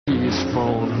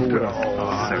phone. Who would have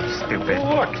thought? So stupid.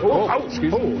 Look,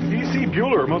 E.C.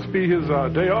 Bueller must be his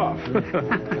day off.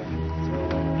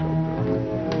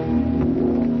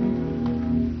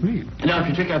 Now, if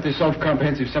you take out this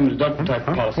self-comprehensive sum deductible type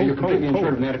of policy, you're completely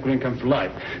insured with an adequate income for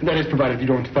life. That is, provided you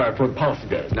don't fire before the policy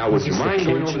does. Now, would you mind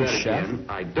going over that again?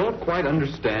 I don't quite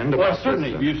understand about this. Well,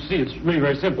 certainly. You see, it's really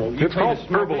very simple. It's called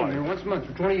Herbalife. Once a month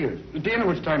for 20 years. At the end of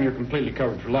which time, you're completely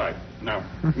covered for life. Now,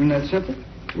 isn't that simple?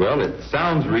 Well, it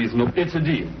sounds reasonable. It's a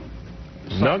deal.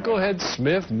 Knucklehead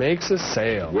Smith makes a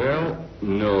sale. Well,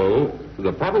 no.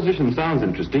 The proposition sounds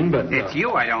interesting, but... It's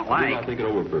you I don't like. I'll think it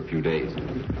over for a few days.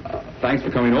 Thanks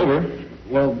for coming over.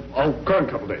 Well, I'll call in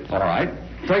a couple days. All right.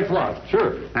 Thanks a lot.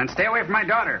 Sure. And stay away from my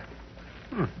daughter.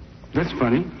 That's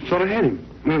funny. Thought I had him.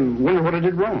 I wonder what I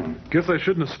did wrong. Guess I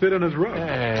shouldn't have spit on his rug.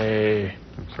 Hey.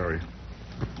 I'm sorry.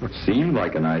 Seemed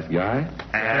like a nice guy.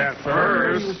 At What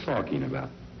are first. you talking about?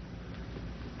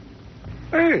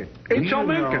 Hey, H.L. You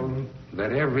Mencken. know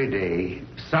that every day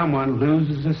someone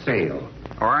loses a sale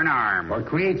Or an arm. or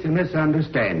creates a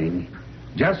misunderstanding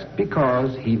just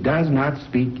because he does not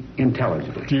speak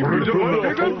intelligibly. In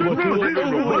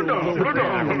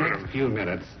the next few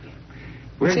minutes,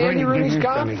 we're It's going Andy to give Rooney's you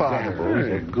some godfather.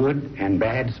 examples of good and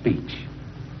bad speech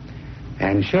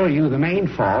and show you the main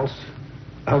faults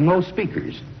of most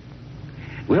speakers.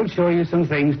 We'll show you some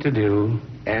things to do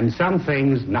and some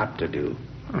things not to do.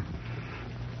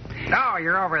 Oh,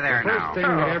 you're over there The now. first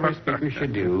thing that every speaker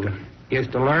should do is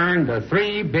to learn the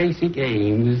 3 basic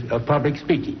aims of public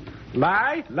speaking.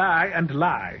 Lie, lie, and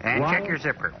lie. And One, check your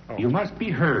zipper. You must be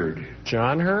heard.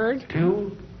 John Hurd?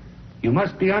 2, you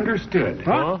must be understood.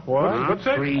 Huh? What? What's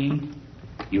that? 3,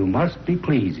 you must be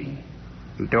pleasing.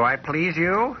 Do I please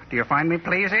you? Do you find me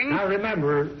pleasing? Now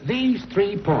remember these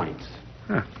 3 points.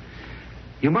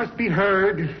 You must be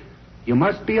heard, you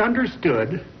must be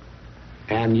understood,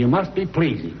 and you must be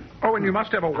pleasing. Oh, and you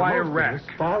must have a wire Most rack. of us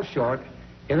fall short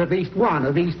in at least one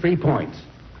of these 3 points.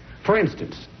 For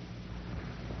instance,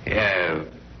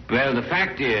 Well, the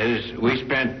fact is, we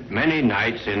spent many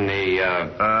nights in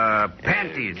the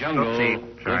panties. jungle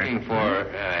Oopsie. Sorry. looking for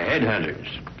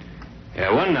headhunters.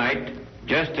 One night,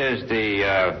 just as the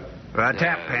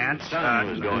Tap pants. sun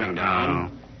was going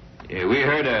down, we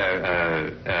heard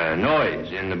a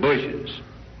noise in the bushes.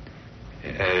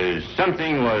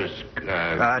 Something was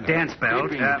Dance belt.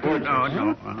 creeping towards us.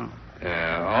 No.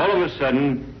 All of a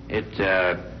sudden, it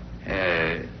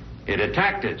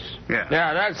attacked us. Yeah.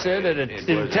 Yeah, that's it.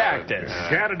 It was, attacked us.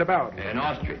 Scattered about. An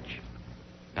ostrich.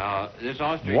 Now, this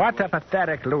ostrich... What a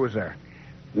pathetic loser.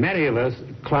 many of us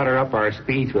clutter up our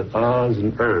speech with uhs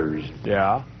and ers.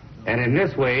 Yeah. And in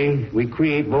this way, we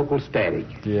create vocal static.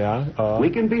 Yeah. We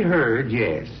can be heard,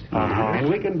 yes. Uh-huh. And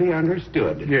we can be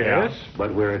understood. Yes.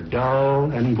 But we're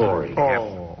dull and boring.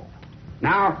 Oh.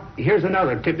 Now, here's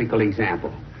another typical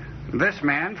example. This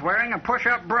man's wearing a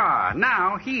push-up bra.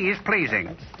 Now he's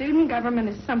pleasing. Student government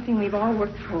is something we've all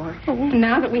worked for. And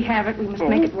now that we have it, we must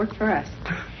make it work for us.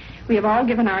 We have all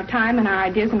given our time and our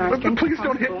ideas and our strength. Please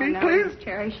don't hit me, now please. we must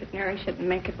cherish it, nourish it, and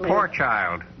make it live. Poor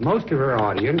child. Most of her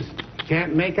audience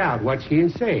can't make out what she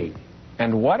is saying.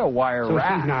 And what a wire So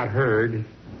rack. she's not heard,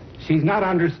 she's not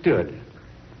understood,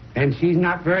 and she's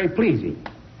not very pleasing.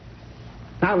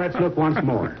 Now let's look once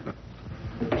more.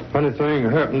 Funny thing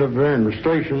happened up there in the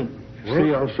station.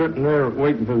 See, I was sitting there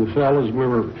waiting for the fellas. We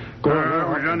were going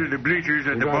I was under the bleachers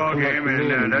at the ball game,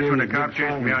 and that's when the cop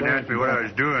chased me out and asked me what I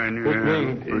was doing. put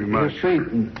me Pretty in much. his seat,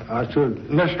 and I said,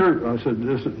 Mister, I said,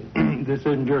 this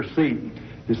isn't your seat.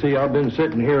 You see, I've been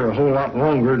sitting here a whole lot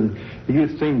longer than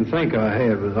you seem to think I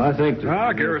have. And I think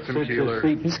that Garrison since this Keillor.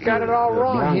 seat He's got it all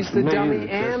wrong. belongs He's to the me, dummy that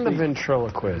and the seat-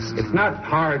 ventriloquist. It's not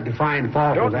hard to find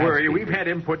fault Don't with that worry, speaker. we've had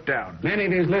him put down. Many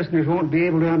of his listeners won't be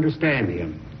able to understand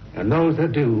him, and those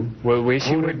that do Well, wish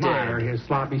you won't were admire dead. his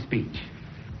sloppy speech.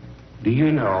 Do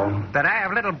you know That I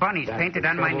have little bunnies that painted the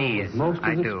on my trouble knees? with most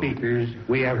I of the do. speakers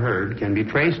we have heard can be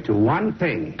traced to one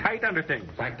thing. Tight under things.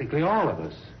 Practically all of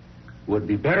us would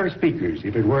be better speakers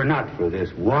if it were not for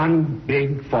this one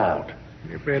big fault.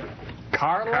 If it...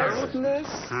 Carelessness?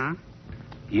 Huh?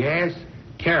 Yes,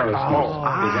 carelessness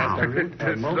is at the root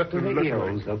That's of most of the literally.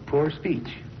 ills of poor speech.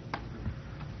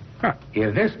 Huh.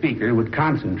 If this speaker would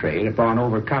concentrate upon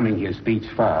overcoming his speech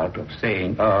fault of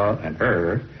saying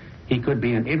and he could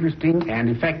be an interesting and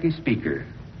effective speaker.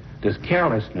 Does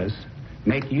carelessness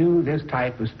make you this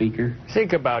type of speaker?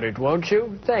 Think about it, won't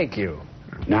you? Thank you.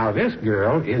 Now, this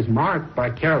girl is marked by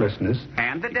carelessness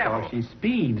And the devil. because she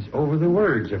speeds over the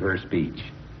words of her speech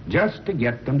just to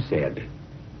get them said.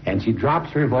 And she drops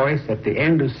her voice at the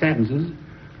end of sentences.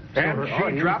 so And her she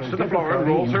audience drops has to the floor and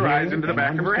difficulty rolls in her eyes hearing into the and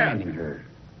back of her head. understanding her.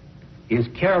 Is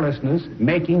carelessness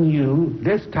making you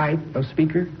this type of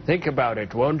speaker? Think about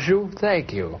it, won't you?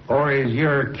 Thank you. Or is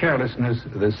your carelessness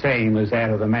the same as that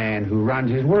of the man who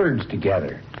runs his words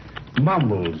together,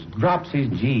 mumbles, drops his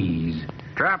G's,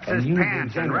 Drops his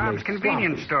pants and robs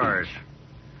convenience stores?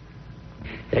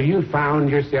 Have you found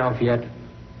yourself yet?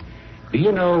 Do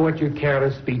you know what your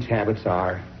careless speech habits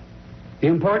are? The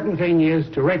important thing is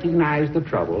to recognize the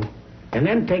trouble and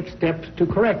then take steps to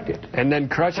correct it. And then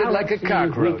crush it Now like a let's see if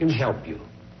cockroach. we can help you.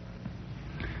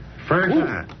 First,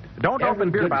 Don't every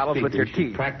open beer good bottles with speaker your should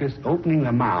teeth. practice opening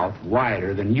the mouth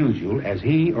wider than usual as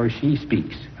he or she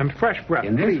speaks. And fresh breath,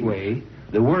 In this please. way,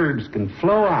 the words can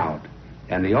flow out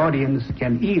and the audience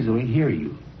can easily hear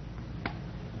you.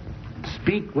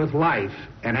 Speak with life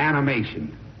and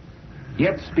animation,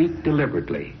 yet speak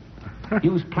deliberately.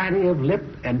 Use plenty of lip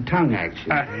and tongue action.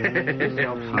 This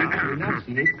helps you to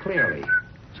enunciate clearly,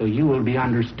 so you will be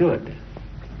understood.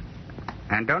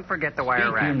 And don't forget the wire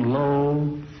Speak rack. in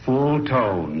low, full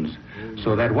tones,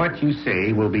 so that what you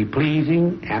say will be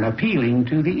pleasing and appealing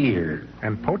to the ear.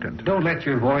 And potent. Don't let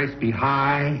your voice be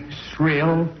high,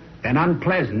 shrill, and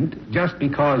unpleasant just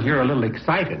because you're a little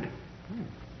excited.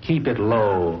 Keep it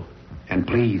low and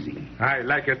pleasing. I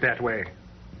like it that way.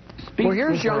 Speak Well,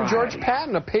 here's with young George variety.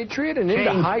 Patton, a patriot and into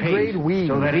Change high-grade pace weed.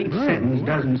 so that each sentence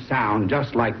doesn't sound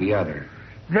just like the other.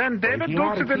 When David If you Dukes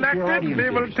want to is keep your elected, audience we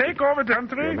will interested, take over the Your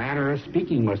country. manner of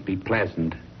speaking must be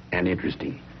pleasant and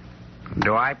interesting.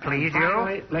 Do I please you?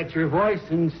 Finally, let your voice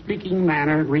and speaking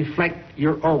manner reflect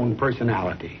your own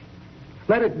personality.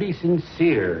 Let it be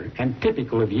sincere and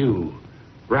typical of you,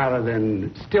 rather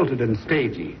than stilted and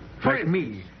stagey. For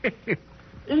me.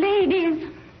 Ladies,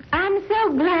 I'm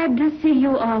so glad to see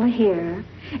you all here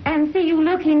and see you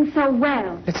looking so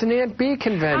well. It's an Aunt B Our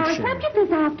convention. subject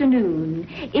this afternoon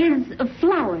is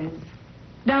flowers.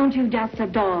 Don't you just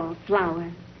adore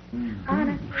flowers?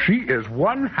 Honest. She is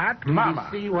one hot mama.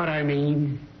 You see what I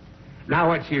mean? Now,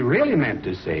 what she really meant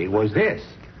to say was this.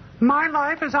 My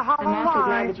life is a I'm hollow awfully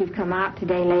glad that you've come out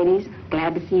today, ladies.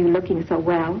 Glad to see you looking so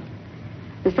well.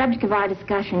 The subject of our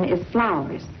discussion is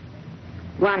flowers,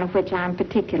 one of which I'm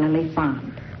particularly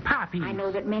fond. Poppy. I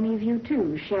know that many of you,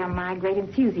 too, share my great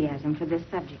enthusiasm for this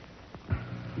subject.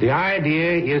 The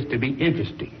idea is to be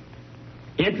interesting.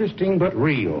 Interesting but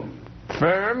real.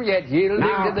 Firm yet yielding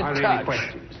Now, to the are there any touch.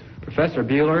 questions? Professor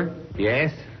Bueller,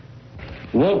 Yes?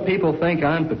 won't people think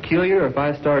I'm peculiar if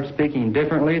I start speaking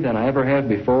differently than I ever have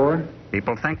before?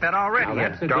 People think that already. Now,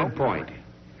 that's you a dope. good point.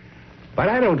 But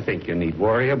I don't think you need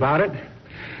worry about it.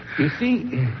 You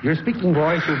see, your speaking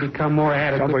voice will become more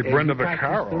adequate Sounds like as Brenda you practice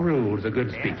Vaccaro. the rules of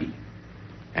good speaking.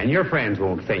 And your friends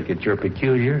won't think that you're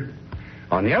peculiar.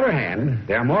 On the other hand,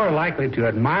 they're more likely to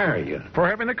admire you For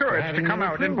having the for courage having to come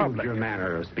out in improved public. your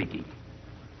manner of speaking.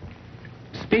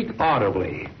 Speak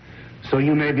audibly, so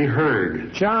you may be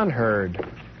heard. John Hurd.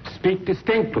 Speak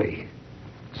distinctly,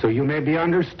 so you may be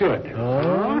understood.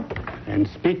 Oh. And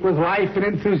speak with life and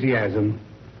enthusiasm,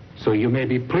 so you may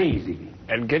be pleasing.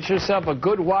 And get yourself a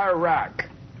good wire rack.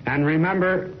 And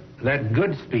remember that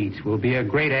good speech will be a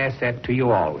great asset to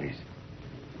you always.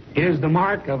 It is the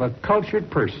mark of a cultured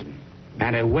person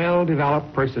and a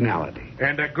well-developed personality.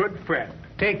 And a good friend.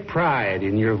 Take pride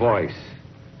in your voice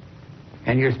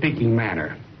and your speaking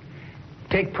manner.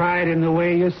 Take pride in the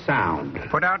way you sound.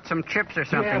 Put out some chips or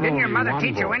something. have Didn't your only mother one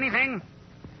teach you voice. anything?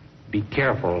 Be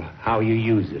careful how you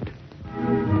use it.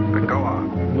 But go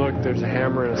on. Look, there's a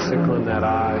hammer and a sickle in that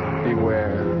eye.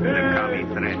 Beware. Come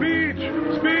eat tonight. Speech!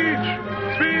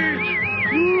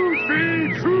 Woo,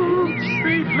 speech! Woo,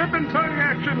 speech! Lip and tongue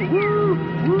action!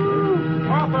 Woo!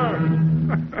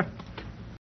 Author!